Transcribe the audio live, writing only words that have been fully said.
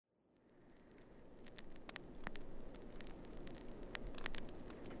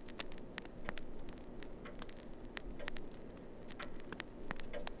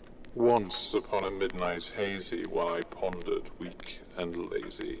Once upon a midnight hazy, while I pondered, weak and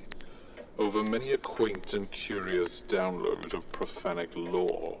lazy, over many a quaint and curious download of profanic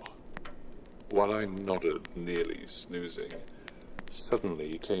lore, while I nodded, nearly snoozing,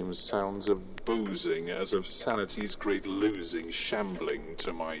 suddenly came sounds of boozing, as of sanity's great losing, shambling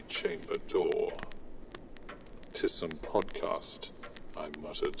to my chamber door. "'Tis some podcast," I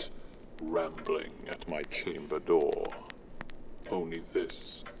muttered, rambling at my chamber door. Only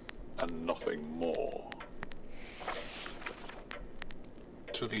this, and nothing more.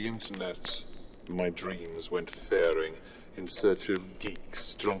 To the internet, my dreams went faring, in search of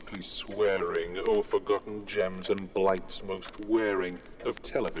geeks, drunkenly swearing, o'er forgotten gems and blights most wearing, of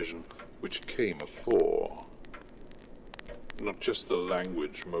television, which came afore. Not just the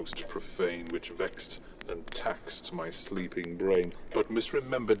language most profane, which vexed and taxed my sleeping brain, but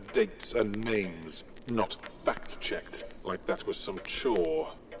misremembered dates and names, not fact-checked, like that was some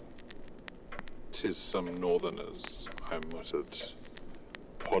chore. "'Tis some northerners," I muttered,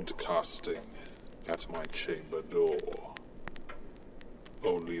 podcasting at my chamber door.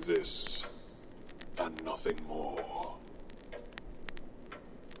 Only this, and nothing more.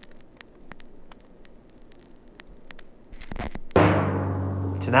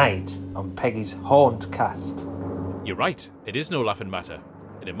 Tonight on Peggy's Hauntcast. You're right, it is no laughing matter.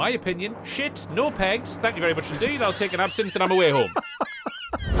 And in my opinion, shit, no pegs. Thank you very much indeed. I'll take an absinthe and I'm away home.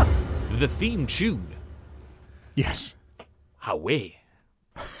 The theme tune. Yes. Away.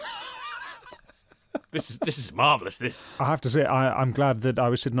 This is marvellous, this. I have to say, I'm glad that I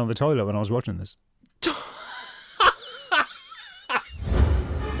was sitting on the toilet when I was watching this.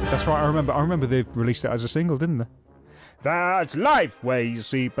 That's right, I remember they released it as a single, didn't they? That's life, wear your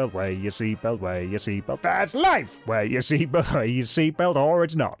seatbelt, wear your seatbelt, wear your seatbelt. That's life, wear your seatbelt, wear your seatbelt, or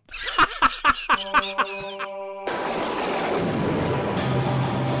it's not.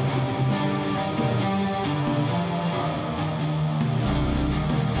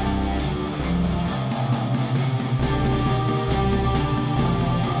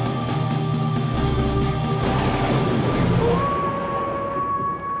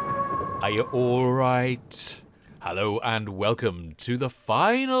 Are you all right? Hello and welcome to the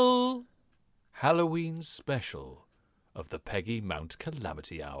final Halloween special of the Peggy Mount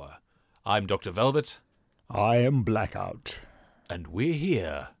Calamity Hour. I'm Dr. Velvet. I am Blackout. And we're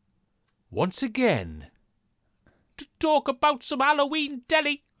here, once again, to talk about some Halloween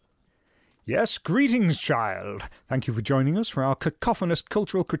deli. Yes, greetings, child. Thank you for joining us for our cacophonous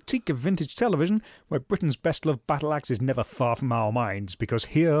cultural critique of vintage television, where Britain's best-loved battle axe is never far from our minds, because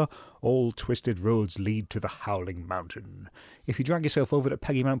here, all twisted roads lead to the Howling Mountain. If you drag yourself over to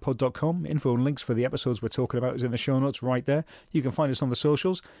peggymountpod.com, info and links for the episodes we're talking about is in the show notes right there. You can find us on the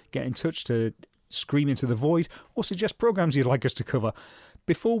socials, get in touch to scream into the void, or suggest programmes you'd like us to cover.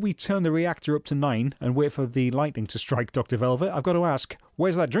 Before we turn the reactor up to 9 and wait for the lightning to strike Dr. Velvet, I've got to ask,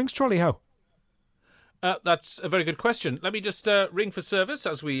 where's that drinks trolley, how? That's a very good question. Let me just ring for service,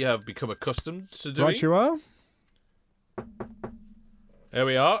 as we have become accustomed to doing. Right you are. There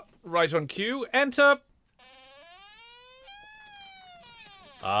we are. Right on cue. Enter.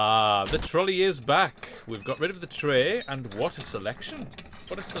 Ah, the trolley is back. We've got rid of the tray, and what a selection.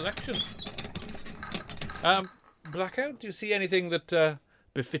 What a selection. Blackout, do you see anything that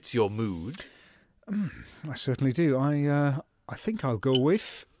befits your mood? I certainly do. I think I'll go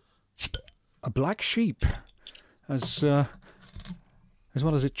with a black sheep, as well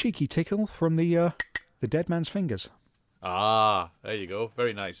as a cheeky tickle from the dead man's fingers. Ah, there you go.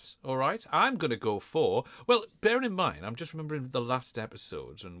 Very nice. All right, I'm going to go for... Well, bearing in mind, I'm just remembering the last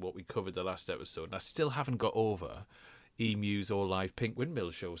episode and what we covered the last episode, and I still haven't got over Emu's All Live Pink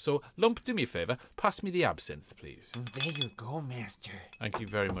Windmill Show. So, Lump, do me a favour. Pass me the absinthe, please. There you go, master. Thank you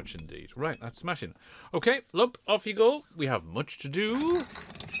very much indeed. Right, that's smashing. Okay, Lump, off you go. We have much to do.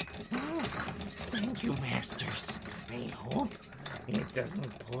 Thank you, masters. I hope it doesn't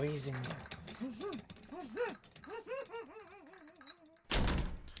poison you.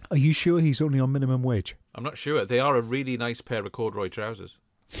 Are you sure he's only on minimum wage? I'm not sure. They are a really nice pair of corduroy trousers.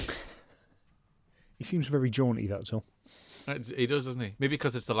 He seems very jaunty, that's all. He does, doesn't he? Maybe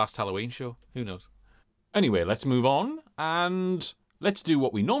because it's the last Halloween show. Who knows? Anyway, let's move on, and let's do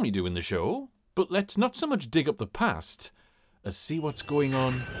what we normally do in the show, but let's not so much dig up the past as see what's going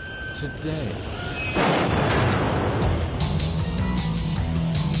on today.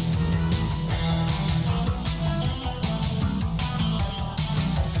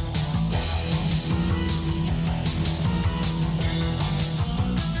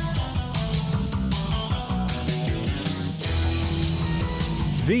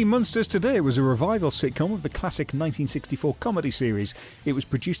 The Munsters Today was a revival sitcom of the classic 1964 comedy series. It was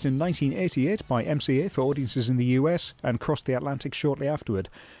produced in 1988 by MCA for audiences in the US and crossed the Atlantic shortly afterward.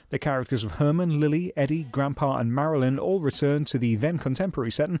 The characters of Herman, Lily, Eddie, Grandpa and Marilyn all returned to the then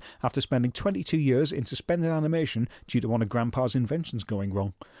contemporary setting after spending 22 years in suspended animation due to one of Grandpa's inventions going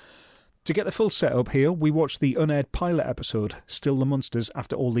wrong. To get the full setup here, we watched the unaired pilot episode, Still the Munsters,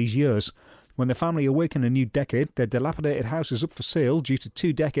 after all these years. When the family awaken a new decade, their dilapidated house is up for sale due to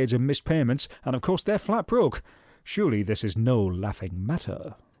 2 decades of missed payments, and of course they're flat broke. Surely this is no laughing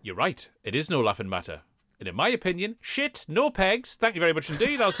matter. You're right. It is no laughing matter. And in my opinion, shit, no pegs. Thank you very much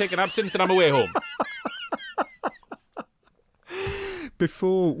indeed. I'll take an absinthe and I'm away home.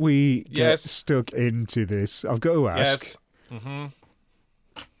 Before we get stuck into this, I've got to ask. Yes. Mm-hmm.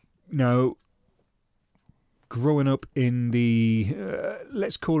 Now, growing up in the,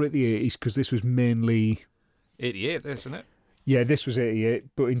 let's call it the 80s, because this was mainly... 88, isn't it? Yeah, this was 88,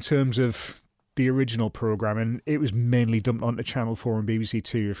 but in terms of the original programming, it was mainly dumped onto Channel 4 and BBC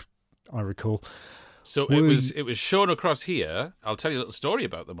 2, if I recall. So it was shown across here. I'll tell you a little story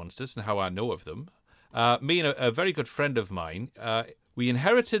about the Munsters and how I know of them. Me and a very good friend of mine, we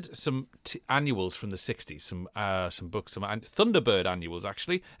inherited some annuals from the 60s, some books, some Thunderbird annuals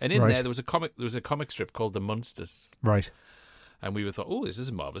actually, and in there was a comic strip called The Munsters. Right. And we thought, oh, this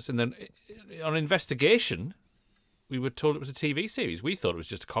is marvellous. And then on investigation, we were told it was a TV series. We thought it was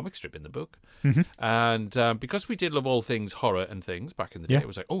just a comic strip in the book. Mm-hmm. And because we did love all things horror and things back in the day, it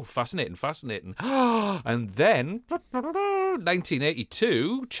was like, oh, fascinating. And then,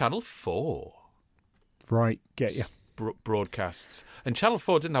 1982, Channel 4. Right, get you. Broadcasts. And Channel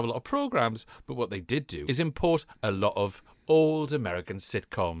 4 didn't have a lot of programmes, but what they did do is import a lot of old American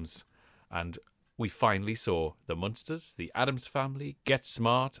sitcoms. And we finally saw The Munsters, The Addams Family, Get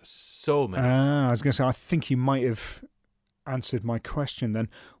Smart, so many. I was going to say, I think you might have answered my question then.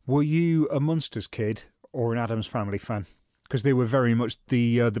 Were you a Munsters kid or an Addams Family fan? Because they were very much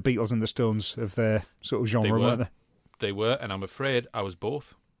the Beatles and the Stones of their sort of genre, weren't they? They were, and I'm afraid I was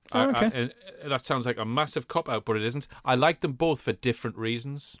both. Okay. And that sounds like a massive cop-out, but it isn't. I like them both for different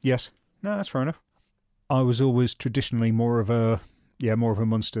reasons. Yes. No, that's fair enough. I was always traditionally more of a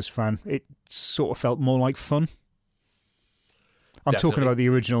Munsters fan. It sort of felt more like fun. I'm talking about the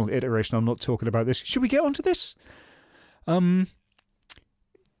original iteration. I'm not talking about this. Should we get onto this? Yeah,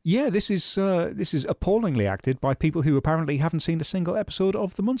 this is appallingly acted by people who apparently haven't seen a single episode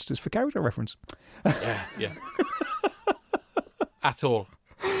of The Munsters for character reference. Yeah. At all.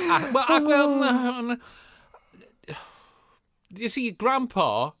 No. You see,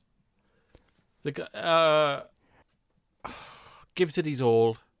 Grandpa, gives it his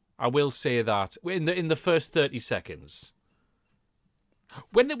all. I will say that in the first 30 seconds.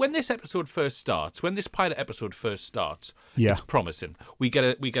 When this episode first starts, when this pilot episode first starts, it's promising. We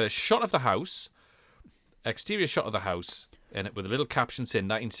get a shot of the house, exterior shot of the house, and with a little caption saying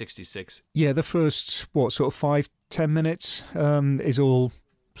 1966. Yeah, the first sort of 5-10 minutes is all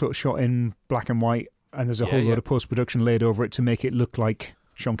sort of shot in black and white, and there's a whole load of post-production laid over it to make it look like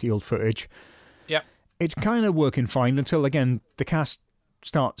shonky old footage. Yep. It's kind of working fine until, again, the cast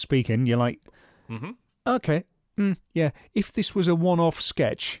start speaking. You're like, okay, if this was a one-off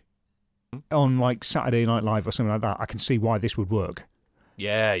sketch on, like, Saturday Night Live or something like that, I can see why this would work.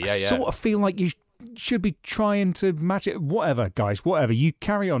 I sort of feel like you should be trying to match it. Whatever, guys, whatever. You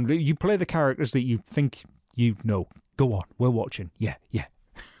carry on. You play the characters that you think you know. Go on. We're watching. Yeah.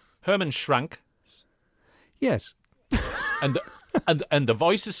 Herman shrank. Yes. and the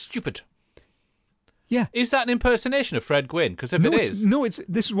voice is stupid. Yeah. Is that an impersonation of Fred Gwynne? Because if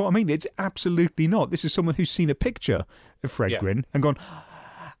this is what I mean. It's absolutely not. This is someone who's seen a picture of Fred Gwynne and gone,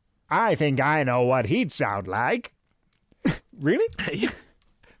 I think I know what he'd sound like. Really?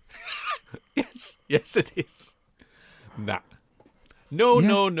 Yes, it is. Nah. No.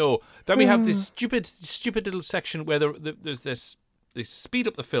 Then we have this stupid little section where there's this. They speed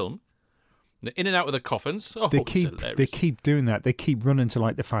up the film. They're in and out of the coffins. Oh, they keep doing that. They keep running to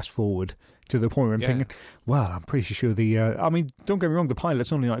like the fast forward to the point where I'm thinking, well, I'm pretty sure I mean, don't get me wrong, the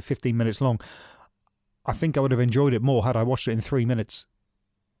pilot's only like 15 minutes long. I think I would have enjoyed it more had I watched it in 3 minutes.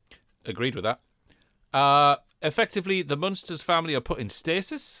 Agreed with that. Effectively, the Munsters family are put in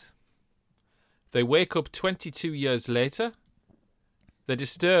stasis. They wake up 22 years later. They're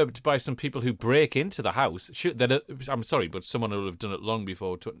disturbed by some people who break into the house. I'm sorry, but someone will have done it long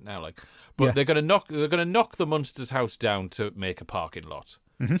before now. They're going to knock the Munsters' house down to make a parking lot.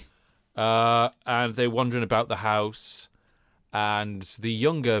 Mm-hmm. And they're wandering about the house. And the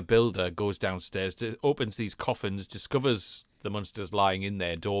younger builder goes downstairs, opens these coffins, discovers the Munsters lying in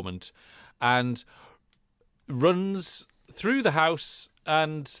there dormant, and runs through the house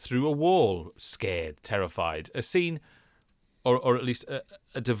and through a wall, scared, terrified. A scene, or at least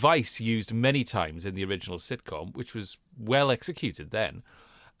a device used many times in the original sitcom, which was well executed then.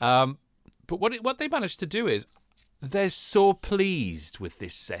 But what they managed to do is they're so pleased with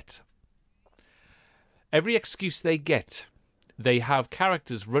this set. Every excuse they get, they have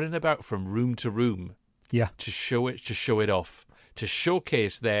characters running about from room to room to show it off, to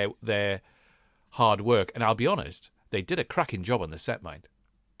showcase their hard work. And I'll be honest, they did a cracking job on the set, mind.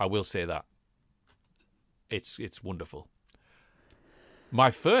 I will say that. It's wonderful.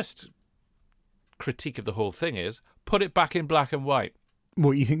 My first critique of the whole thing is put it back in black and white.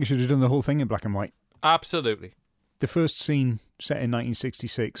 What, you think they should have done the whole thing in black and white? Absolutely. The first scene set in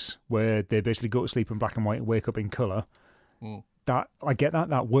 1966, where they basically go to sleep in black and white and wake up in colour, that I get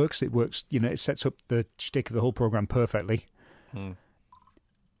that works. It works. It sets up the shtick of the whole programme perfectly.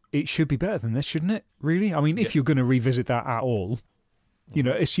 It should be better than this, shouldn't it? Really? I mean, if you're going to revisit that at all,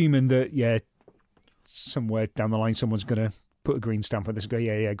 assuming that, somewhere down the line someone's going to put a green stamp on this and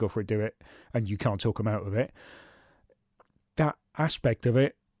go, go for it, do it, and you can't talk them out of it. That aspect of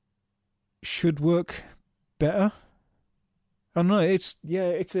it should work better. I don't know. It's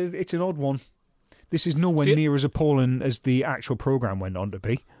an odd one. This is nowhere near as appalling as the actual programme went on to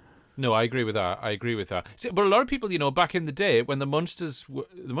be. No, I agree with that. See, but a lot of people, back in the day when the Munsters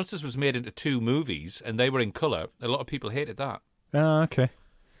was made into 2 movies and they were in colour, a lot of people hated that. Okay.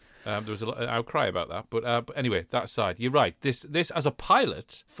 There was a lot of outcry about that, but anyway, that aside, you're right. This as a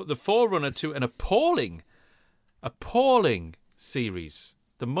pilot, for the forerunner to an appalling series.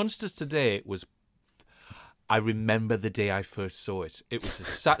 The Munsters Today was. I remember the day I first saw it. It was a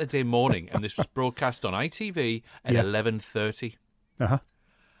Saturday morning, and this was broadcast on ITV at 11:30.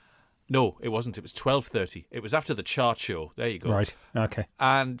 No, it wasn't. It was 12:30. It was after the chart show. There you go. Right. Okay.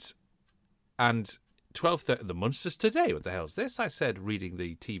 And 12:30. The Munsters Today. What the hell's this? I said, reading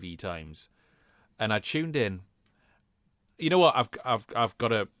the TV Times, and I tuned in. You know what? I've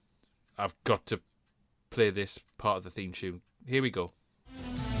got to play this part of the theme tune. Here we go.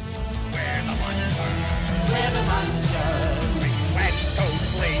 We're the Munsters. We went to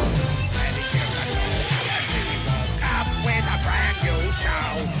sleep. And a year ago, and we woke up with a brand new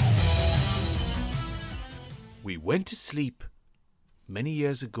show. We went to sleep many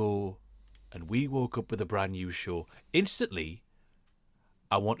years ago, and we woke up with a brand new show. Instantly,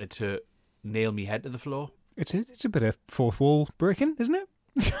 I wanted to nail me head to the floor. It's a bit of fourth wall breaking, isn't it?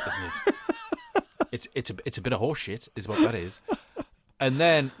 Isn't it? It's a bit of horseshit, is what that is. And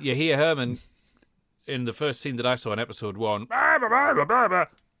then you hear Herman in the first scene that I saw in episode 1.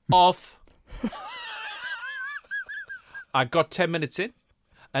 Off. I got 10 minutes in,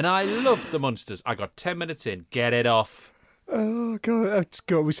 and I loved the Munsters. I got 10 minutes in. Get it off. Oh God!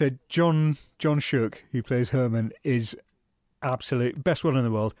 We said John Shook, who plays Herman, is absolute best one in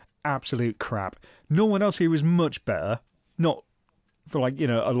the world. Absolute crap. No one else here is much better. Not for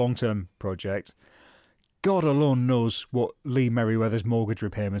a long-term project. God alone knows what Lee Merriweather's mortgage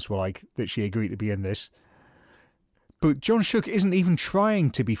repayments were like that she agreed to be in this. But John Shook isn't even trying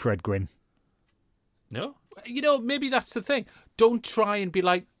to be Fred Gwynne. No? Maybe that's the thing. Don't try and be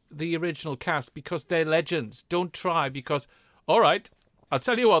like the original cast because they're legends. Don't try because, all right, I'll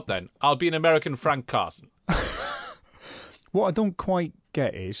tell you what then. I'll be an American Frank Carson. What I don't quite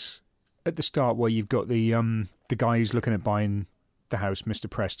get is, at the start where you've got the guy who's looking at buying the house, Mr.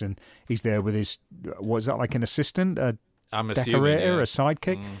 Preston, he's there with his, what is that, like an assistant, a decorator, a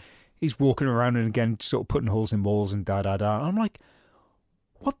sidekick? He's walking around and again sort of putting holes in walls and da-da-da. I'm like,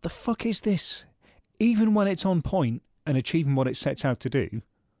 what the fuck is this? Even when it's on point and achieving what it sets out to do,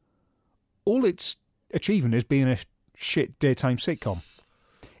 all it's achieving is being a shit daytime sitcom.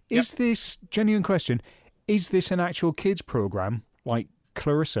 Is this, genuine question, is this an actual kids programme like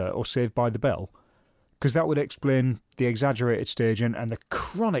Clarissa or Saved by the Bell? Because that would explain the exaggerated staging and the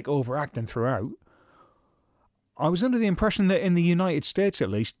chronic overacting throughout. I was under the impression that in the United States, at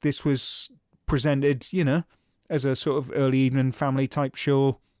least, this was presented, as a sort of early evening family type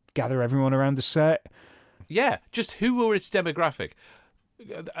show, gather everyone around the set. Yeah, just who were its demographic?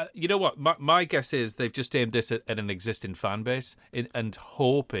 You know what? My guess is they've just aimed this at an existing fan base and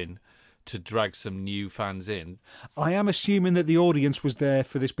hoping to drag some new fans in. I am assuming that the audience was there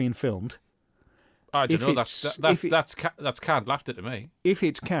for this being filmed. I don't know. That's canned laughter to me. If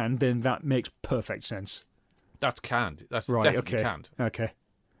it's canned, then that makes perfect sense. That's canned. That's right, definitely canned. Okay.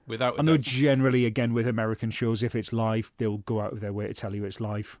 Without I know generally, again, with American shows, if it's live, they'll go out of their way to tell you it's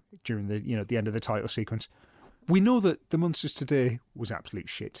live during the end of the title sequence. We know that The Munsters Today was absolute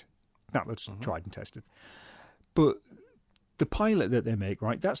shit. That was tried and tested. But the pilot that they make,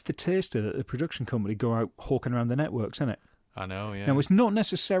 right, that's the taster that the production company go out hawking around the networks, isn't it? I know, yeah. Now, it's not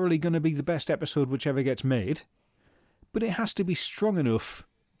necessarily going to be the best episode whichever gets made, but it has to be strong enough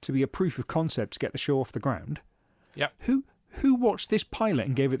to be a proof of concept to get the show off the ground. Yep. Who watched this pilot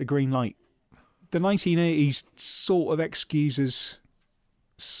and gave it the green light? The 1980s sort of excuses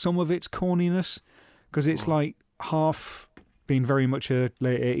some of its corniness, because it's like half being very much a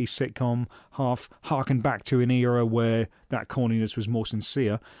late 80s sitcom, half harkened back to an era where that corniness was more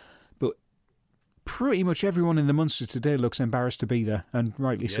sincere. But pretty much everyone in the Munsters today looks embarrassed to be there, and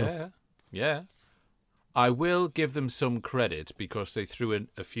rightly so. Yeah. I will give them some credit because they threw in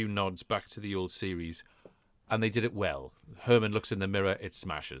a few nods back to the old series, and they did it well. Herman looks in the mirror, it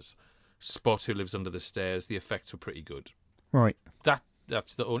smashes. Spot, who lives under the stairs, the effects were pretty good. Right.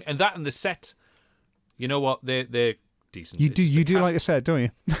 That's the only, and the set. You know what? They're decent. You do like the set, don't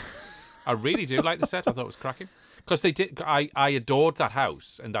you? I really do like the set. I thought it was cracking because they did. I adored that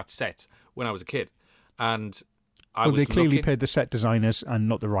house and that set when I was a kid, and they clearly paid the set designers and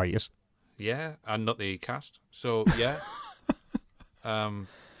not the writers. Yeah, and not the cast. So yeah,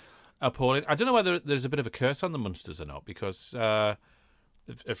 appalling. I don't know whether there's a bit of a curse on the Munsters or not, because a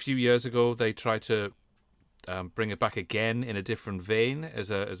few years ago they tried to bring it back again in a different vein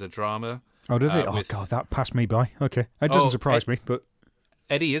as a drama. Oh, did they? Oh God, that passed me by. Okay, it doesn't surprise me, but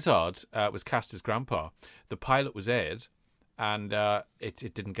Eddie Izzard was cast as Grandpa. The pilot was aired, and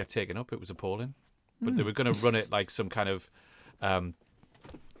it didn't get taken up. It was appalling, but they were going to run it like some kind of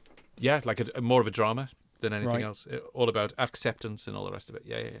like more of a drama than anything else. All about acceptance and all the rest of it.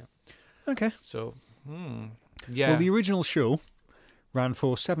 Yeah. Okay. So, yeah. Well, the original show ran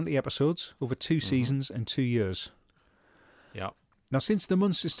for 70 episodes over 2 seasons and 2 years. Yeah. Now, since the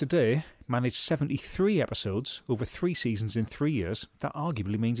Munsters today managed 73 episodes over 3 seasons in 3 years, that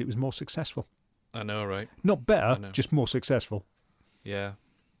arguably means it was more successful. I know, right? Not better, just more successful. Yeah.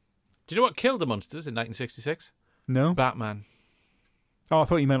 Do you know what killed the Munsters in 1966? No? Batman. Oh, I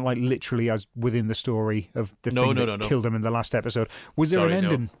thought you meant like literally as within the story of the thing that killed them in the last episode. Was there an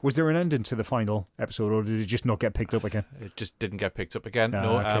ending? No. Was there an ending to the final episode, or did it just not get picked up again? It just didn't get picked up again. Oh,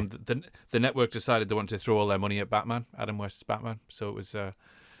 no. Okay. The network decided they wanted to throw all their money at Batman, Adam West's Batman. So it was,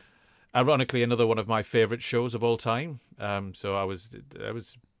 ironically, another one of my favourite shows of all time. So I was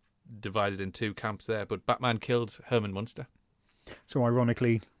divided in 2 camps there. But Batman killed Herman Munster. So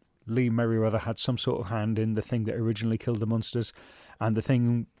ironically, Lee Merriweather had some sort of hand in the thing that originally killed the Munsters, and the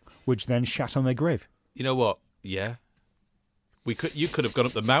thing which then shat on their grave. You know what? Yeah. You could have gone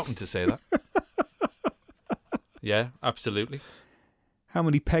up the mountain to say that. Yeah, absolutely. How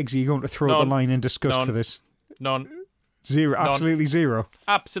many pegs are you going to throw at the line in disgust for this? None. Zero. Absolutely zero.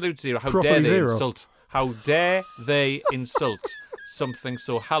 Absolute zero. How Properly dare they zero. insult? How dare they insult something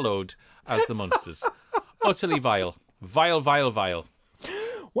so hallowed as the Munsters? Utterly vile. Vile, vile, vile.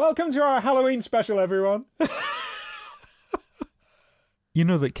 Welcome to our Halloween special, everyone. You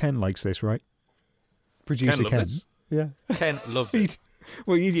know that Ken likes this, right? Producer Ken loves it. Yeah. Ken loves it.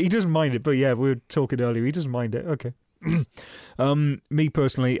 Well, he doesn't mind it, but yeah, we were talking earlier. He doesn't mind it. Okay. Me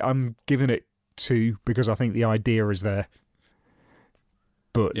personally, I'm giving it 2 because I think the idea is there,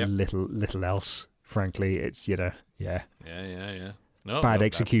 but little else. Frankly, it's yeah. Yeah. No, bad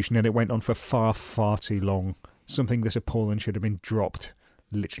execution, and it went on for far too long. Something this appalling should have been dropped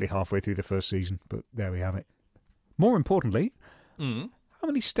literally halfway through the first season. But there we have it. More importantly. How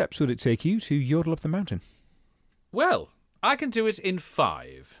many steps would it take you to yodel up the mountain? Well, I can do it in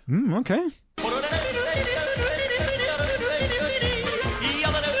 5. Okay.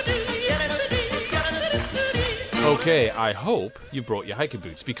 Okay, I hope you brought your hiking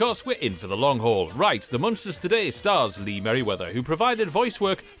boots because we're in for the long haul. Right, The Munsters today stars Lee Merriweather, who provided voice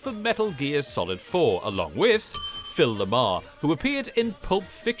work for Metal Gear Solid 4, along with Phil Lamar, who appeared in Pulp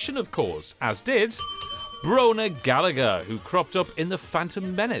Fiction, of course, as did Brona Gallagher, who cropped up in The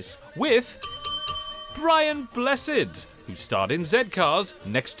Phantom Menace, with Brian Blessed, who starred in Z-Cars,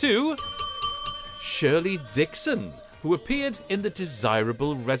 next to Shirley Dixon, who appeared in the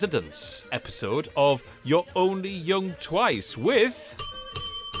Desirable Residence episode of You're Only Young Twice, with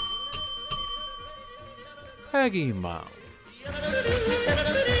Peggy Mouse.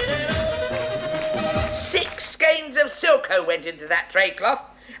 6 skeins of Silco went into that tray cloth.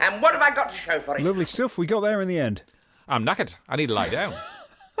 And what have I got to show for it? Lovely stuff. We got there in the end. I'm knackered. I need to lie down.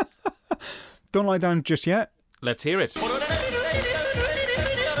 Don't lie down just yet. Let's hear it.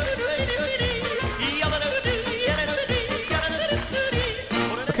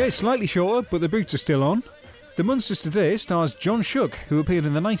 Okay, slightly shorter, but the boots are still on. The Munsters today stars John Shuck, who appeared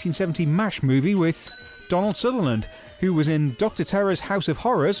in the 1970 MASH movie with Donald Sutherland, who was in Dr. Terror's House of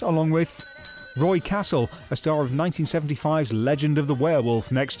Horrors, along with Roy Castle, a star of 1975's Legend of the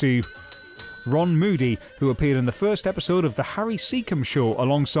Werewolf, next to Ron Moody, who appeared in the first episode of The Harry Seacombe Show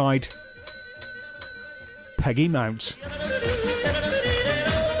alongside Peggy Mount.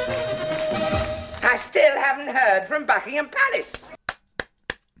 I still haven't heard from Buckingham Palace.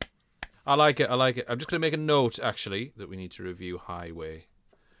 I like it. I'm just going to make a note, actually, that we need to review Highway.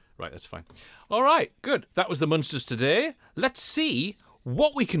 Right, that's fine. All right, good. That was the Munsters today. Let's see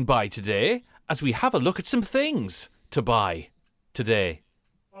what we can buy today as we have a look at some things to buy today.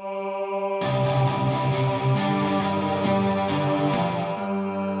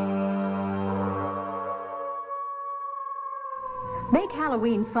 Make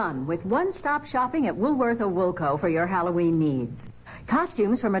Halloween fun with one-stop shopping at Woolworth or Woolco for your Halloween needs.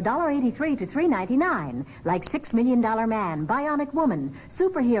 Costumes from $1.83 to $3.99, like $6 Million Man, Bionic Woman,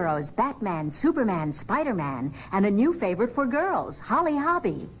 superheroes, Batman, Superman, Spider-Man, and a new favorite for girls, Holly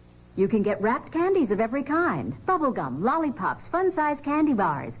Hobby. You can get wrapped candies of every kind, bubblegum, lollipops, fun-sized candy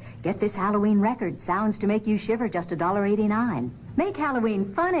bars. Get this Halloween record, Sounds to Make You Shiver, just $1.89. Make Halloween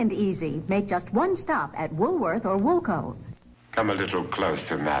fun and easy. Make just one stop at Woolworth or Woolco. Come a little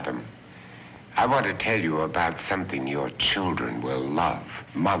closer, madam. I want to tell you about something your children will love.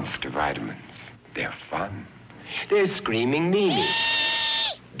 Monster vitamins. They're fun. They're screaming meanie.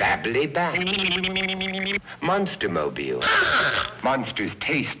 Babbly bab. Monstermobile. Monsters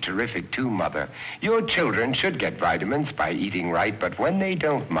taste terrific too, Mother. Your children should get vitamins by eating right, but when they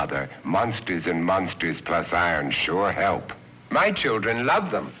don't, Mother, Monsters and Monsters Plus Iron sure help. My children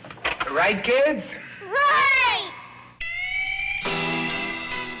love them. Right, kids?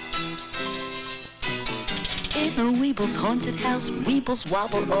 In a Weeble's haunted house, Weebles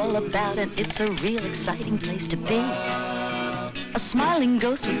wobble all about, and it's a real exciting place to be. A smiling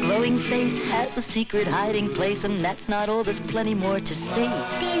ghost with glowing face has a secret hiding place, and that's not all, there's plenty more to see.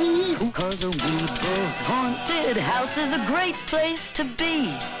 Cause a Weeble's haunted house is a great place to be.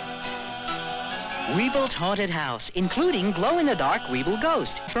 Weeble's haunted house, including glow-in-the-dark Weeble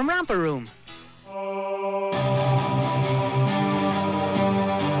ghost from Romper Room.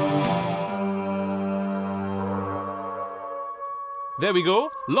 There we go.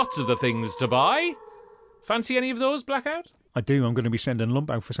 Lots of the things to buy. Fancy any of those, Blackout? I do. I'm going to be sending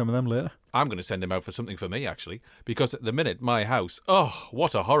Lump out for some of them later. I'm going to send him out for something for me, actually. Because at the minute, my house... Oh,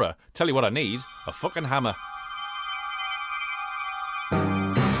 what a horror. Tell you what I need. A fucking hammer.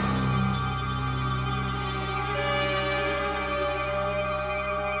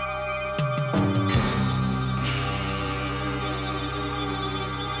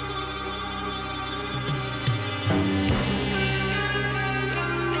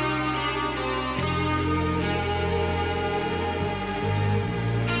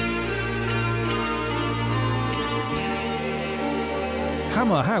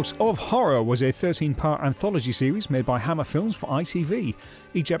 Hammer House of Horror was a 13-part anthology series made by Hammer Films for ITV.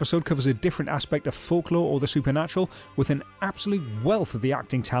 Each episode covers a different aspect of folklore or the supernatural, with an absolute wealth of the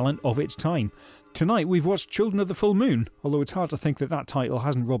acting talent of its time. Tonight we've watched Children of the Full Moon, although it's hard to think that that title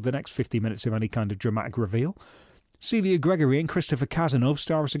hasn't robbed the next 50 minutes of any kind of dramatic reveal. Celia Gregory and Christopher Cazenove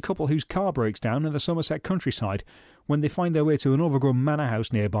star as a couple whose car breaks down in the Somerset countryside. When they find their way to an overgrown manor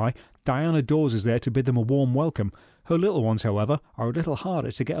house nearby, Diana Dawes is there to bid them a warm welcome. Her little ones, however, are a little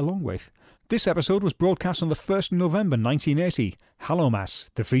harder to get along with. This episode was broadcast on the 1st of November 1980. Hallowmas,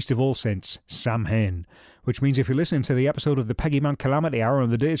 the Feast of All Saints, Samhain. Which means if you're listening to the episode of the Peggy Mount Calamity Hour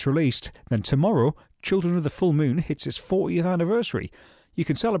on the day it's released, then tomorrow, Children of the Full Moon hits its 40th anniversary. You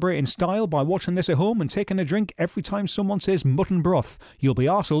can celebrate in style by watching this at home and taking a drink every time someone says mutton broth. You'll be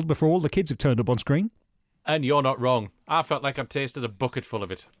arsehole before all the kids have turned up on screen. And you're not wrong. I felt like I'd tasted a bucket full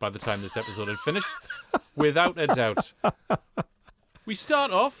of it by the time this episode had finished. Without a doubt. We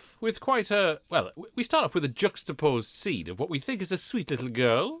start off with we start off with a juxtaposed scene of what we think is a sweet little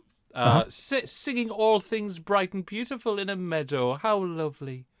girl singing all things bright and beautiful in a meadow. How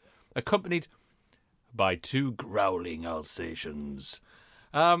lovely. Accompanied by two growling Alsatians.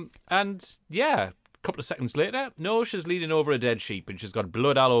 And yeah, a couple of seconds later, no, she's leaning over a dead sheep and she's got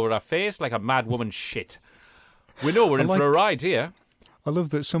blood all over her face like a mad woman shit. We know we're in for a ride here. I love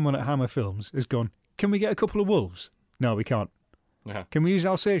that someone at Hammer Films has gone, can we get a couple of wolves? No, we can't. Uh-huh. Can we use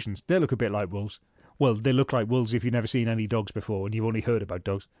Alsatians? They look a bit like wolves. Well, they look like wolves if you've never seen any dogs before and you've only heard about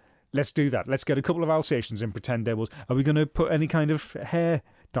dogs. Let's do that. Let's get a couple of Alsatians and pretend they're wolves. Are we going to put any kind of hair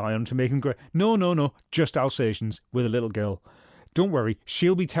dye on to make them grey? No. Just Alsatians with a little girl. Don't worry.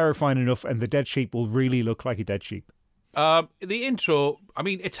 She'll be terrifying enough and the dead sheep will really look like a dead sheep. The intro, I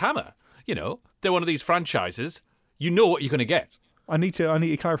mean, it's Hammer. You know, they're one of these franchises. You know what you're going to get. I need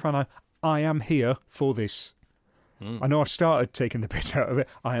to clarify now. I am here for this. I know I've started taking the piss out of it.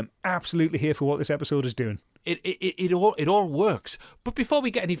 I am absolutely here for what this episode is doing. It all works. But before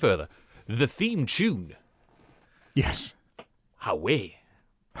we get any further, the theme tune. Yes. Away.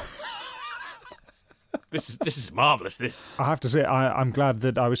 This is marvellous, this. I have to say, I'm glad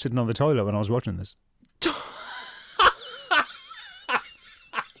that I was sitting on the toilet when I was watching this.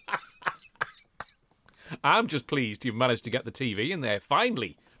 I'm just pleased you've managed to get the TV in there,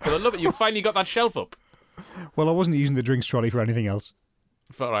 finally. For the love of it, you finally got that shelf up. Well, I wasn't using the drinks trolley for anything else.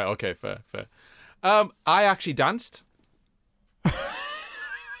 Right, okay, fair. I actually danced.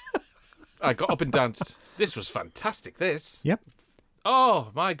 I got up and danced. This was fantastic, this. Yep. Oh,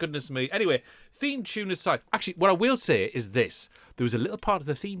 my goodness me. Anyway, theme tune aside. Actually, what I will say is this. There was a little part of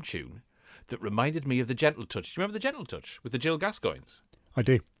the theme tune that reminded me of The Gentle Touch. Do you remember The Gentle Touch with the Jill Gascoignes? I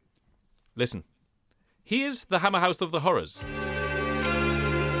do. Listen. Here's the Hammer House of the Horrors.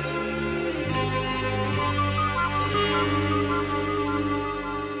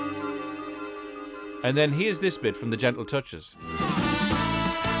 And then here's this bit from The Gentle Touches.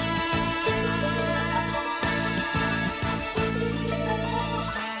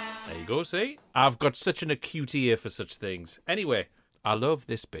 There you go, see? I've got such an acute ear for such things. Anyway, I love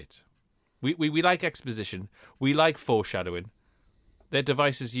this bit. We like exposition. We like foreshadowing. They're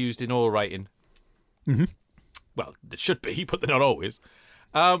devices used in all writing. Mm-hmm. Well, they should be, but they're not always.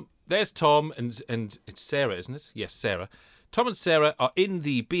 There's Tom and it's Sarah, isn't it? Yes, Sarah. Tom and Sarah are in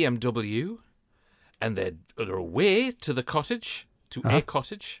the BMW, and they're away to the cottage, to a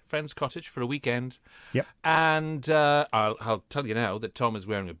cottage, friend's cottage, for a weekend. Yep. And I'll tell you now that Tom is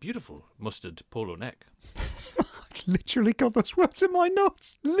wearing a beautiful mustard polo neck. I literally got those words in my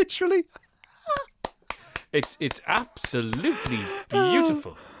notes. Literally. It's absolutely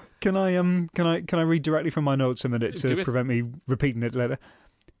beautiful. Can I read directly from my notes a minute to prevent me repeating it later?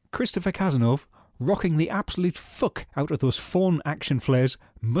 Christopher Cazenove rocking the absolute fuck out of those fawn action flares,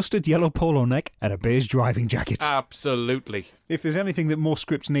 mustard yellow polo neck, and a beige driving jacket. Absolutely. If there's anything that more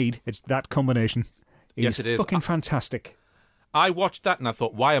scripts need, it's that combination. Yes, it is. Fucking fantastic. I watched that and I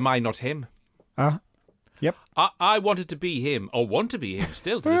thought, why am I not him? Yep. I wanted to be him, or want to be him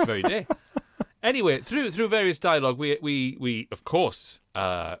still to this very day. Anyway, through various dialogue, we of course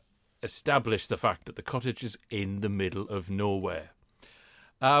establish the fact that the cottage is in the middle of nowhere.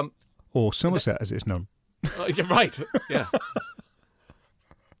 Or Somerset, as it's known. You're right, yeah.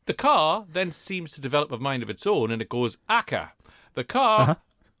 The car then seems to develop a mind of its own, and it goes akka. The car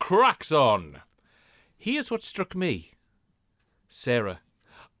cracks on. Here's what struck me. Sarah.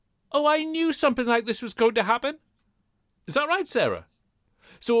 Oh, I knew something like this was going to happen. Is that right, Sarah?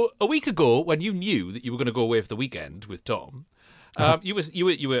 So a week ago, when you knew that you were going to go away for the weekend with Tom, you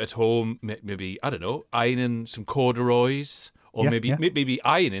were at home, maybe, I don't know, ironing some corduroys, or maybe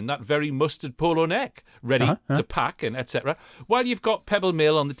ironing that very mustard polo neck, ready to pack and etc. While you've got Pebble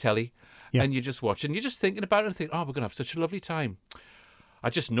Mill on the telly, and you're just watching, you're just thinking about it and thinking, oh, we're going to have such a lovely time. I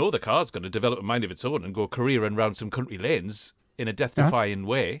just know the car's going to develop a mind of its own and go careering around some country lanes in a death-defying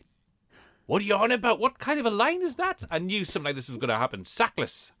way. What are you on about? What kind of a line is that? I knew something like this was going to happen.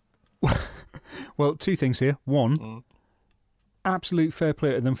 Sackless. Well, two things here. One, absolute fair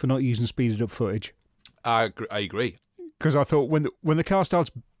play to them for not using speeded up footage. I agree. Because I thought when the car starts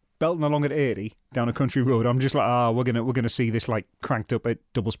belting along at 80 down a country road, I'm just like, we're gonna see this like cranked up at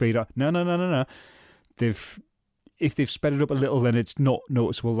double speed. No. If they've sped it up a little, then it's not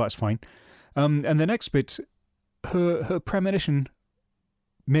noticeable. That's fine. And the next bit, her premonition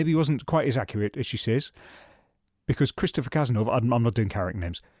maybe wasn't quite as accurate as she says, because Christopher Cazenove, I'm not doing character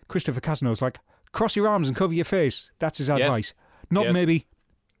names, Christopher Cazenove's like, cross your arms and cover your face. That's his advice. Not maybe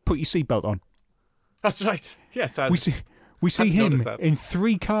put your seatbelt on. That's right. Yes. We see him in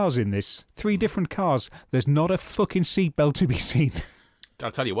 3 cars in this. 3 different cars. There's not a fucking seatbelt to be seen.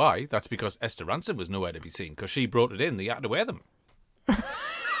 I'll tell you why. That's because Esther Ransom was nowhere to be seen, because she brought it in. They had to wear them.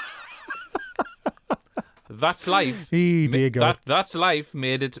 That's life. Hey, dear God. That's life.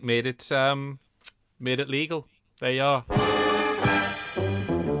 Made it legal. There you are.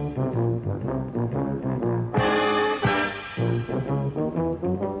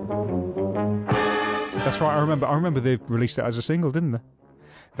 That's right. I remember they released it as a single, didn't they?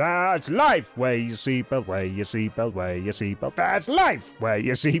 That's life. Wear your seatbelt. Wear your seatbelt. Wear your seatbelt. That's life. Wear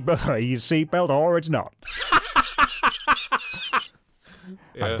your seatbelt. Wear your seatbelt, or it's not.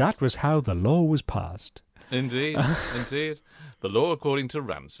 And that was how the law was passed. Indeed. The law according to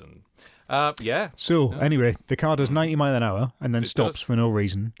Ransom. So, anyway, the car does 90 miles an hour and then stops for no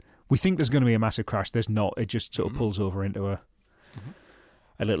reason. We think there's going to be a massive crash. There's not. It just sort of pulls over into a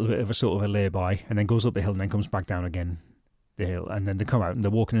little bit of a sort of a lay-by and then goes up the hill and then comes back down again the hill. And then they come out and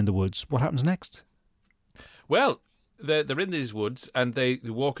they're walking in the woods. What happens next? Well, they're in these woods and they're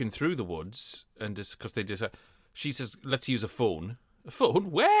walking through the woods, and because they just... she says, let's use a phone. A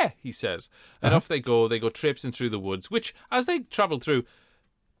phone? Where? He says. And off they go traipsing through the woods, which, as they travel through,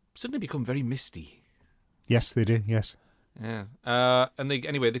 suddenly become very misty. Yes, they do, yes. Yeah. And they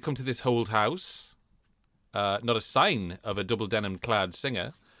come to this old house. Not a sign of a double denim-clad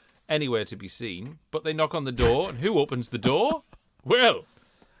singer anywhere to be seen, but they knock on the door, and who opens the door? Well,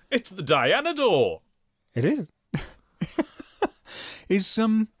 it's the Diana door. It is.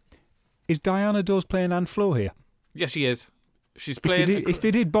 Is Diana Dawes playing Anne Flo here? Yes, she is. She's playing... If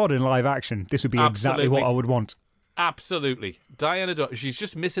they did Bod in live action, this would be exactly what I would want. Absolutely. Diana Dawes, she's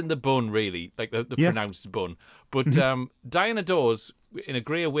just missing the bun, really, like the pronounced bun. But Diana Dawes, in a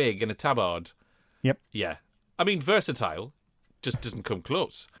grey wig and a tabard. Yep. Yeah. I mean, versatile, just doesn't come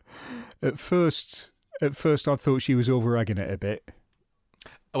close. At first, I thought she was over-egging it a bit.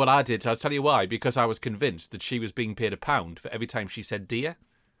 Well, I did. I'll tell you why. Because I was convinced that she was being paid £1 for every time she said dear.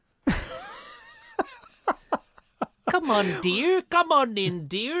 Come on, dear. Come on in,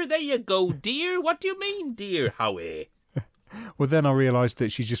 dear. There you go, dear. What do you mean, dear Howie? Well, then I realised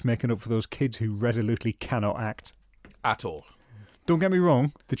that she's just making up for those kids who resolutely cannot act. At all. Don't get me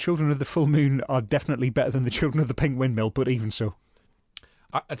wrong, the children of the full moon are definitely better than the children of the pink windmill, but even so.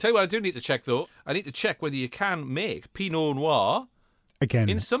 I tell you what I do need to check, though. I need to check whether you can make Pinot Noir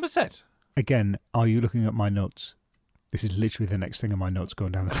in Somerset. Again, are you looking at my notes? This is literally the next thing on my notes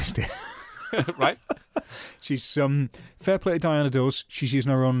going down the list here. Right. She's fair play to Diana Dawes. She's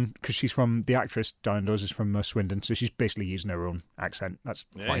using her own, because she's from, the actress Diana Dawes is from Swindon, so she's basically using her own accent. That's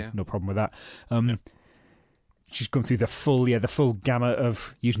fine, yeah. No problem with that. She's gone through the full gamut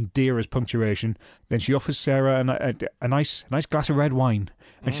of using dear as punctuation. Then she offers Sarah a nice glass of red wine,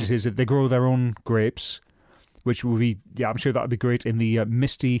 and she says that they grow their own grapes, which will be, I'm sure that would be great in the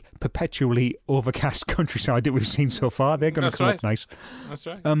misty, perpetually overcast countryside that we've seen so far. They're going to come up nice. That's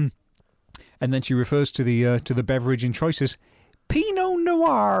right. And then she refers to the beverage in choice as Pinot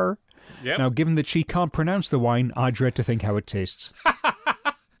Noir. Yep. Now, given that she can't pronounce the wine, I dread to think how it tastes.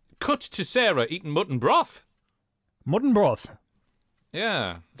 Cut to Sarah eating mutton broth. Mutton broth.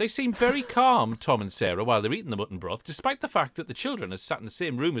 Yeah. They seem very calm, Tom and Sarah, while they're eating the mutton broth, despite the fact that the children are sat in the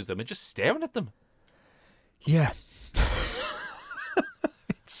same room as them and just staring at them. Yeah.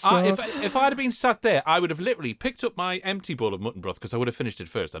 If I'd have been sat there, I would have literally picked up my empty bowl of mutton broth, because I would have finished it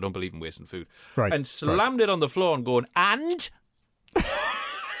first. I don't believe in wasting food. Right. And slammed it on the floor and going, and?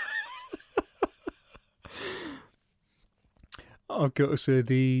 I've got to say,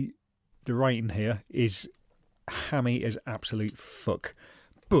 the writing here is hammy as absolute fuck.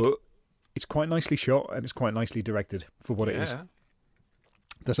 But it's quite nicely shot and it's quite nicely directed for what it is.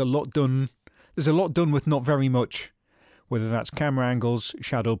 There's a lot done with not very much, whether that's camera angles,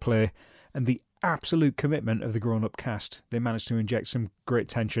 shadow play, and the absolute commitment of the grown-up cast. They managed to inject some great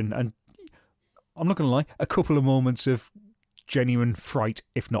tension, and I'm not going to lie, a couple of moments of genuine fright,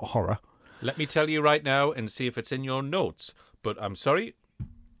 if not horror. Let me tell you right now and see if it's in your notes. But I'm sorry,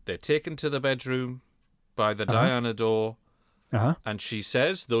 they're taken to the bedroom by the Diana door, and she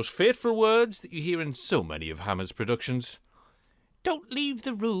says those fateful words that you hear in so many of Hammer's productions. Don't leave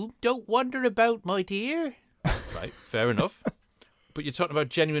the room, don't wander about, my dear. Right, fair enough. But you're talking about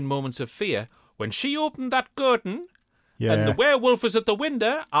genuine moments of fear. When she opened that curtain and the werewolf was at the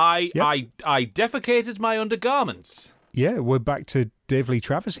window, I defecated my undergarments. Yeah, we're back to Dave Lee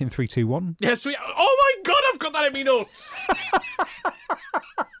Travis in 3, 2, 1. Yes, we. Oh my God, I've got that in my notes.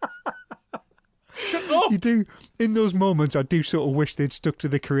 Shut up. You do, in those moments, I do sort of wish they'd stuck to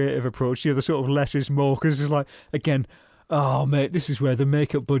the creative approach. The sort of less is more, because it's like, again, oh mate, this is where the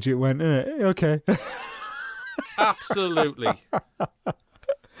makeup budget went, isn't it? Okay. Absolutely.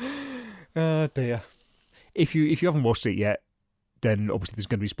 Oh dear. If you haven't watched it yet, then obviously there's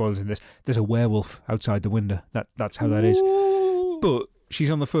going to be spoilers in this. There's a werewolf outside the window. That's how that is. But she's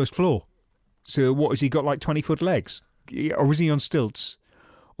on the first floor. So what, has he got like 20-foot legs? Or is he on stilts?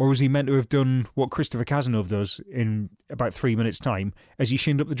 Or was he meant to have done what Christopher Cazenove does in about 3 minutes' time as he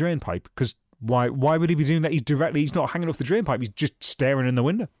shinned up the drain pipe? Because why would he be doing that? He's not hanging off the drain pipe. He's just staring in the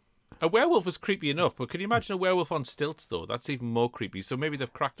window. A werewolf is creepy enough, but can you imagine a werewolf on stilts, though? That's even more creepy. So maybe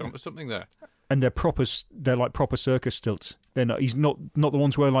they've cracked onto something there. And they're like proper circus stilts. He's not the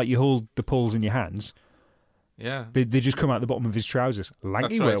ones where like you hold the poles in your hands. Yeah. They just come out the bottom of his trousers.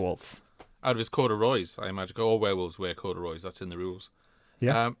 Lanky werewolf. Out of his corduroys, I imagine. All werewolves wear corduroys. That's in the rules.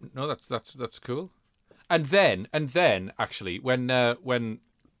 Yeah. No, that's cool. And then actually, when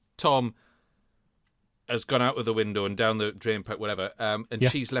Tom has gone out of the window and down the drain pipe, whatever, and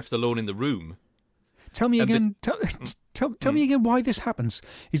she's left alone in the room. Tell me again. Tell me again why this happens.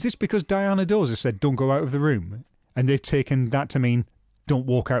 Is this because Diana Dawes has said don't go out of the room, and they've taken that to mean don't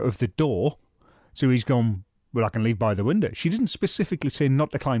walk out of the door? So he's gone, well, I can leave by the window. She didn't specifically say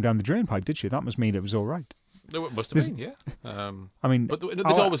not to climb down the drain pipe, did she? That must mean it was all right. No, it must have been, yeah. I mean, but the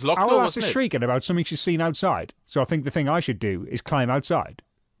door was locked, though, Our lass wasn't is it? shrieking about something she's seen outside. So I think the thing I should do is climb outside.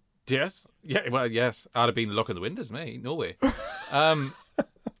 Yes. Yeah, well, yes. I'd have been locking the windows, mate. No way.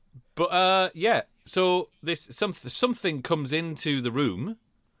 Yeah. So this something comes into the room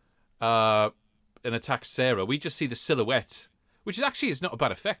and attacks Sarah. We just see the silhouette, which is not a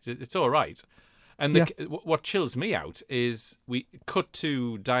bad effect. It's all right. And what chills me out is we cut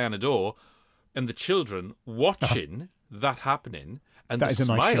to Diana Dore and the children watching that happening, and That is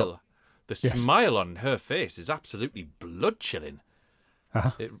a nice shot. The smile on her face is absolutely blood chilling.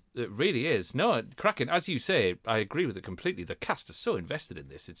 It really is. No, cracking. As you say, I agree with it completely. The cast is so invested in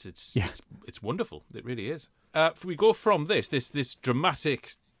this. It's wonderful. It really is. We go from this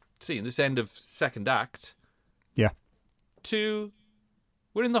dramatic scene, this end of second act, to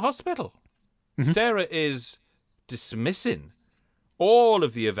we're in the hospital. Mm-hmm. Sarah is dismissing all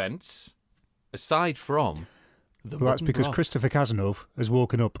of the events aside from the. Well, that's because Christopher Cazenove has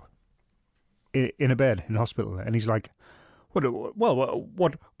woken up in a bed in hospital, and he's like, What a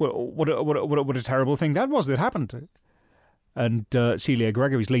terrible thing that was that happened. And Celia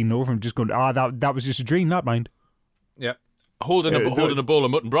Gregory's leaning over him, just going, that was just a dream, that mind. Yeah. Holding a bowl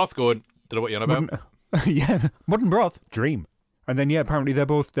of mutton broth going, don't know what you're on about. Mutton broth, dream. And then, apparently they're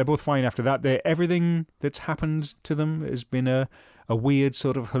both fine after that. Everything that's happened to them has been a weird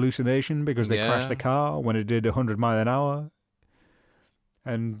sort of hallucination because they crashed the car when it did 100 miles an hour.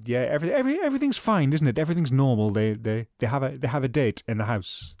 And everything's fine, isn't it? Everything's normal. They have a date in the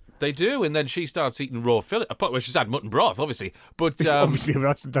house. They do, and then she starts eating raw fillet. Well, she's had mutton broth, obviously, but obviously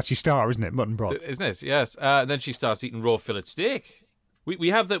that's your star, isn't it? Mutton broth, isn't it? Yes. And then she starts eating raw fillet steak. We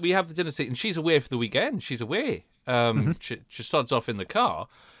have the dinner scene, and she's away for the weekend. She's away. She sods off in the car,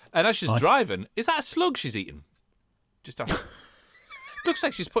 and as she's driving, is that a slug she's eating? Looks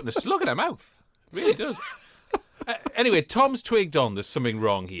like she's putting a slug in her mouth. It really does. Anyway, Tom's twigged on there's something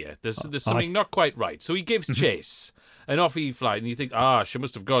wrong here. There's something not quite right. So he gives chase, and off he flies, and you think, she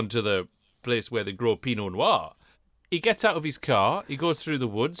must have gone to the place where they grow Pinot Noir. He gets out of his car, he goes through the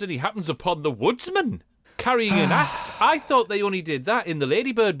woods, and he happens upon the woodsman carrying an axe. I thought they only did that in the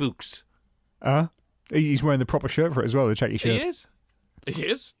Ladybird books. He's wearing the proper shirt for it as well, the checky shirt. He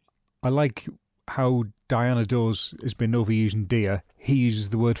is. I like how Diana Dawes has been overusing dear. He uses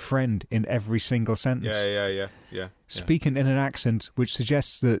the word friend in every single sentence. Yeah. Speaking in an accent which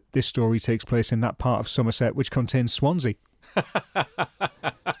suggests that this story takes place in that part of Somerset which contains Swansea.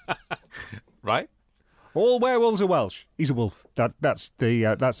 Right. All werewolves are Welsh. He's a wolf. That's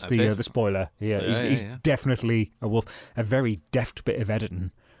the spoiler. He's definitely a wolf. A very deft bit of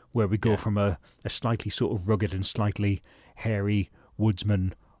editing where we go from a slightly sort of rugged and slightly hairy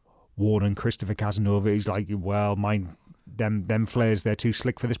woodsman warning Christopher Casanova. He's like, well, them flares, they're too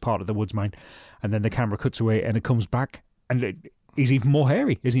slick for this part of the woods, mine. And then the camera cuts away and it comes back and he's even more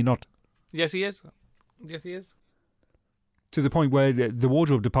hairy, is he not? Yes, he is. To the point where the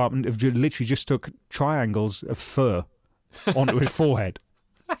wardrobe department have literally just stuck triangles of fur onto his forehead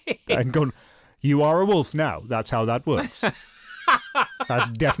and gone, you are a wolf now. That's how that works. That's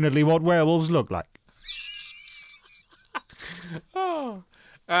definitely what werewolves look like.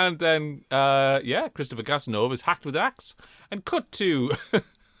 And then, Christopher Casanova is hacked with an axe and cut to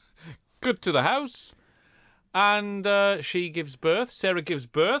the house. And she gives birth. Sarah gives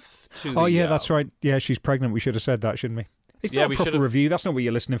birth to. That's right. Yeah, she's pregnant. We should have said that, shouldn't we? It's not a proper review. That's not what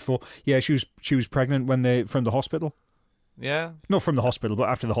you're listening for. Yeah, she was pregnant from the hospital. Yeah. Not from the hospital, but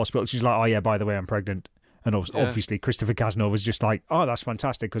after the hospital, she's like, by the way, I'm pregnant. And obviously, Christopher Casanova's just like, that's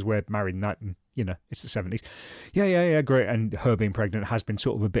fantastic because we're married and that, and, it's the 70s. Yeah, great. And her being pregnant has been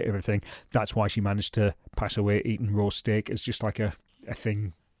sort of a bit of a thing. That's why she managed to pass away eating raw steak. It's just like a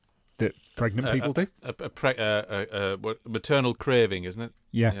thing that pregnant people do. Maternal craving, isn't it?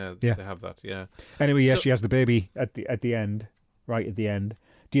 Yeah. They have that, yeah. Anyway, she has the baby at the end, right at the end.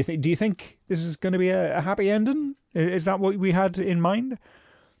 Do you think this is going to be a happy ending? Is that what we had in mind?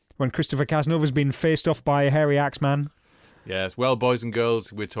 When Christopher Casanova's been faced off by a hairy axeman. Yes, well, boys and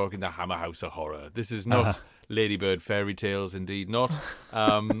girls, we're talking the Hammer House of Horror. This is not Ladybird fairy tales, indeed not.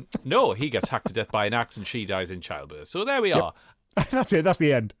 No, he gets hacked to death by an axe and she dies in childbirth. So there we are. That's it, that's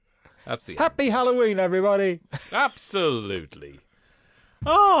the end. That's the end. Happy Halloween, everybody. Absolutely.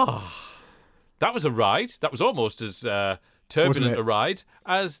 Oh, that was a ride. That was almost as turbulent a ride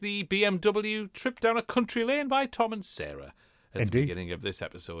as the BMW trip down a country lane by Tom and Sarah. At the beginning of this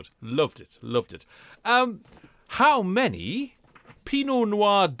episode. Loved it. How many Pinot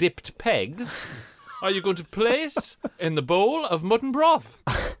Noir dipped pegs are you going to place in the bowl of mutton broth?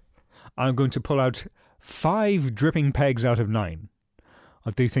 I'm going to pull out 5 dripping pegs out of 9. I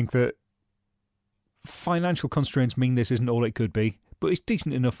do think that financial constraints mean this isn't all it could be, but it's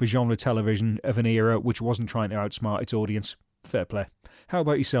decent enough for genre television of an era which wasn't trying to outsmart its audience. Fair play. How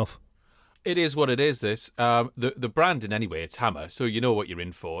about yourself? It is what it is, this. The branding, anyway, it's Hammer, so you know what you're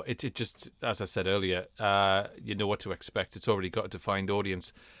in for. It just, as I said earlier, you know what to expect. It's already got a defined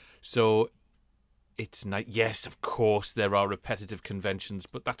audience. So it's not, yes, of course, there are repetitive conventions,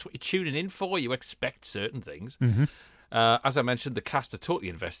 but that's what you're tuning in for. You expect certain things. Mm-hmm. As I mentioned, the cast are totally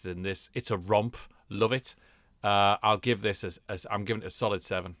invested in this. It's a romp. Love it. I'll give this as I'm giving it a solid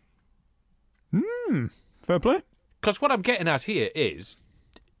 7. Fair play. Because what I'm getting at here is,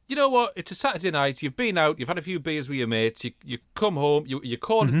 you know what? It's a Saturday night. You've been out. You've had a few beers with your mates. You come home. You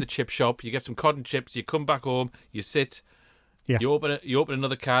call it the chip shop. You get some cod and chips. You come back home. You sit. Yeah. You open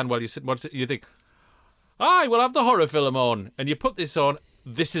another can while you sit. You think, aye, we'll have the horror film on, and you put this on.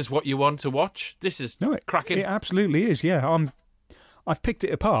 This is what you want to watch. This is cracking. It absolutely is. Yeah, I've picked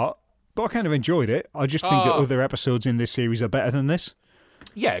it apart, but I kind of enjoyed it. I just think that other episodes in this series are better than this.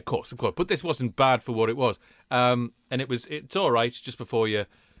 Yeah, of course. But this wasn't bad for what it was. And it's all right just before you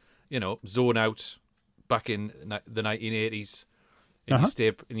zone out back in the 1980s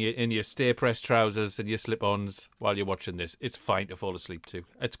in your stay press trousers and your slip-ons while you're watching this. It's fine to fall asleep to.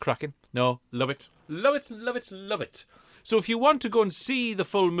 It's cracking. No, love it. Love it, love it, love it. So if you want to go and see the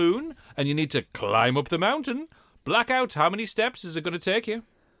full moon and you need to climb up the mountain, blackout, how many steps is it going to take you?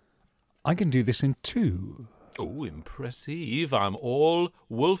 I can do this in 2. Oh, impressive. I'm all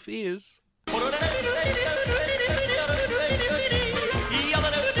wolf ears.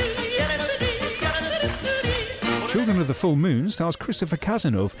 Children of the Full Moon stars Christopher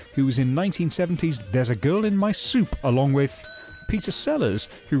Cazenove, who was in 1970's There's a Girl in My Soup, along with Peter Sellers,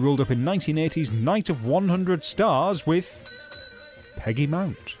 who rolled up in 1980's Night of 100 Stars with Peggy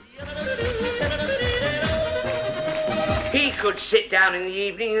Mount. He could sit down in the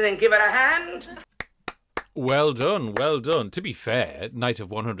evening and then give her a hand. Well done, well done. To be fair, Night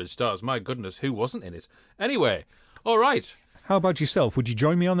of 100 Stars, my goodness, who wasn't in it? Anyway, all right. How about yourself? Would you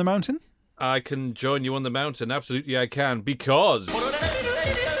join me on the mountain? I can join you on the mountain. Absolutely I can, because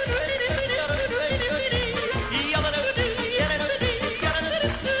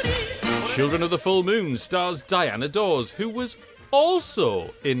Children of the Full Moon stars Diana Dawes, who was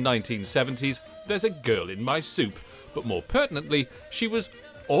also in 1970's There's a Girl in My Soup. But more pertinently, she was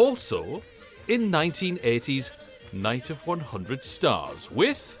also in 1980's Night of 100 Stars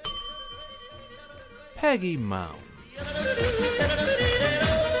with Peggy Mount.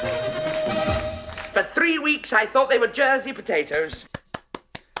 For 3 weeks, I thought they were Jersey potatoes.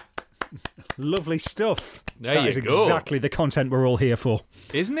 Lovely stuff. There that you is go. Exactly the content we're all here for.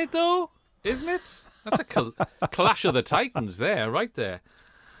 Isn't it, though? Isn't it? That's a clash of the titans there, right there.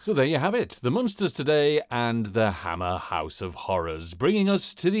 So there you have it. The Munsters today and the Hammer House of Horrors, bringing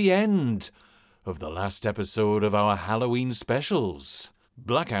us to the end of the last episode of our Halloween specials.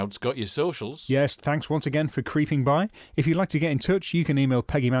 Blackout's got your socials. Yes, thanks once again for creeping by. If you'd like to get in touch, you can email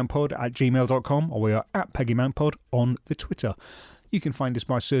peggymountpod@gmail.com, or we are at peggymountpod on the Twitter. You can find us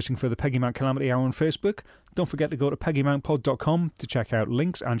by searching for the Peggy Mount Calamity Hour on Facebook. Don't forget to go to peggymountpod.com to check out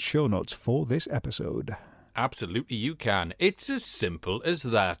links and show notes for this episode. Absolutely you can. It's as simple as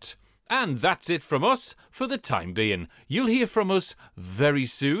that. And that's it from us for the time being. You'll hear from us very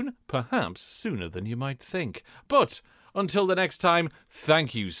soon, perhaps sooner than you might think. But until the next time,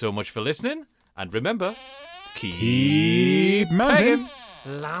 thank you so much for listening. And remember, keep mounting.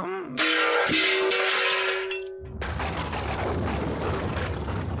 Lamb.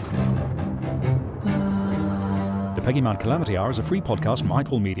 The Peggy Mount Calamity Hour is a free podcast from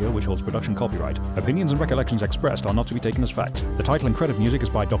iPol Media, which holds production copyright. Opinions and recollections expressed are not to be taken as fact. The title and credit music is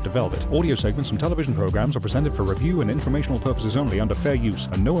by Dr. Velvet. Audio segments from television programs are presented for review and informational purposes only under fair use,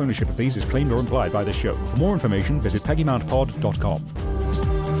 and no ownership of these is claimed or implied by this show. For more information, visit peggymountpod.com.